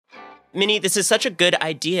Minnie, this is such a good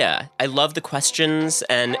idea. I love the questions,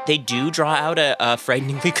 and they do draw out a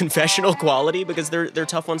frighteningly confessional quality because they're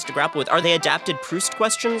tough ones to grapple with. Are they adapted Proust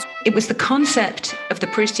questions? It was the concept of the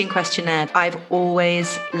Proustian questionnaire. I've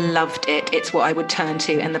always loved it. It's what I would turn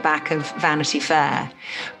to in the back of Vanity Fair.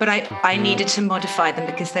 But I needed to modify them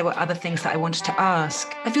because there were other things that I wanted to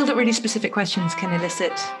ask. I feel that really specific questions can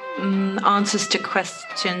elicit answers to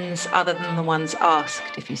questions other than the ones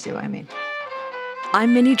asked, if you see what I mean.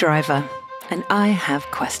 I'm Minnie Driver, and I have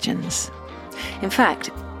questions. In fact,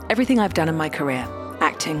 everything I've done in my career,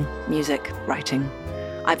 acting, music, writing,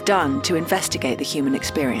 I've done to investigate the human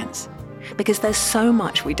experience. Because there's so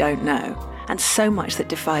much we don't know, and so much that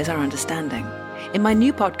defies our understanding. In my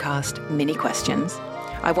new podcast, Minnie Questions,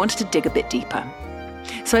 I wanted to dig a bit deeper.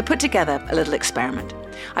 So I put together a little experiment.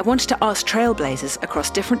 I wanted to ask trailblazers across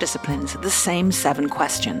different disciplines the same 7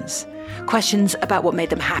 questions. Questions about what made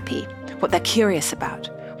them happy, what they're curious about,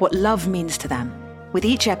 what love means to them, with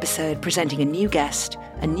each episode presenting a new guest,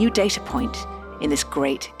 a new data point in this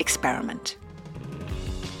great experiment.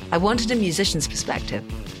 I wanted a musician's perspective,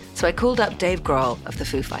 so I called up Dave Grohl of the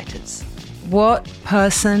Foo Fighters. What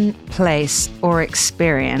person, place, or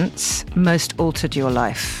experience most altered your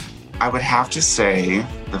life? I would have to say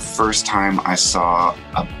the first time I saw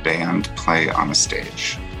a band play on a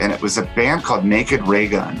stage. And it was a band called Naked Ray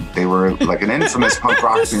Gun. They were like an infamous punk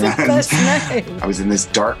rock band. I was in this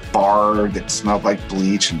dark bar that smelled like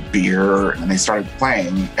bleach and beer, and they started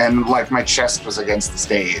playing. And like my chest was against the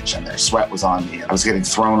stage and their sweat was on me. I was getting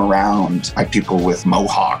thrown around by people with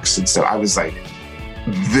mohawks. And so I was like,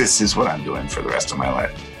 this is what I'm doing for the rest of my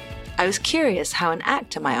life. I was curious how an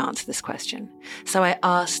actor might answer this question, so I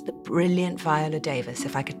asked the brilliant Viola Davis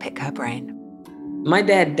if I could pick her brain. My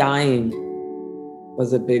dad dying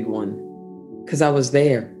was a big one, because I was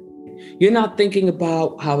there. You're not thinking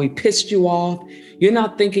about how he pissed you off. You're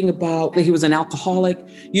not thinking about that he was an alcoholic.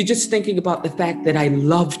 You're just thinking about the fact that I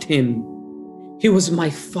loved him. He was my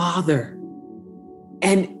father,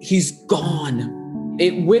 and he's gone.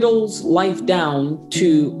 It whittles life down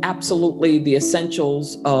to absolutely the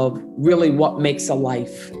essentials of really what makes a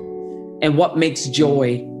life and what makes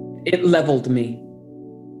joy. It leveled me.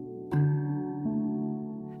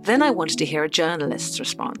 Then I wanted to hear a journalist's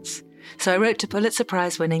response. So I wrote to Pulitzer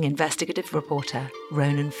Prize-winning investigative reporter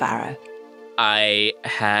Ronan Farrow. I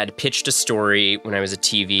had pitched a story when I was a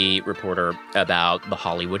TV reporter about the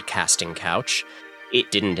Hollywood casting couch. It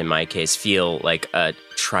didn't, in my case, feel like a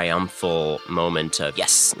triumphal moment of,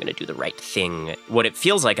 yes, I'm going to do the right thing. What it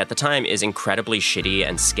feels like at the time is incredibly shitty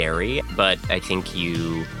and scary, but I think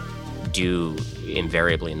you do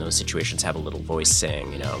invariably in those situations have a little voice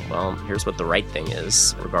saying, well, here's what the right thing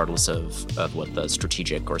is, regardless of what the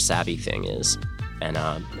strategic or savvy thing is. And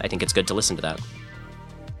I think it's good to listen to that.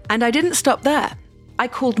 And I didn't stop there. I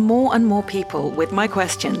called more and more people with my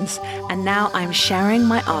questions, and now I'm sharing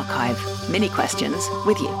my archive, Minnie Questions,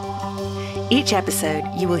 with you. Each episode,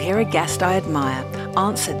 you will hear a guest I admire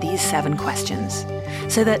answer these 7 questions,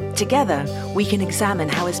 so that together we can examine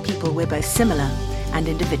how as people we're both similar and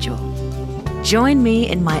individual. Join me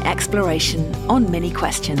in my exploration on Minnie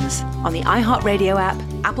Questions on the iHeartRadio app,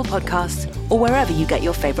 Apple Podcasts, or wherever you get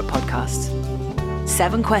your favorite podcasts.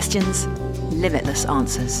 7 questions, limitless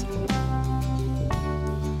answers.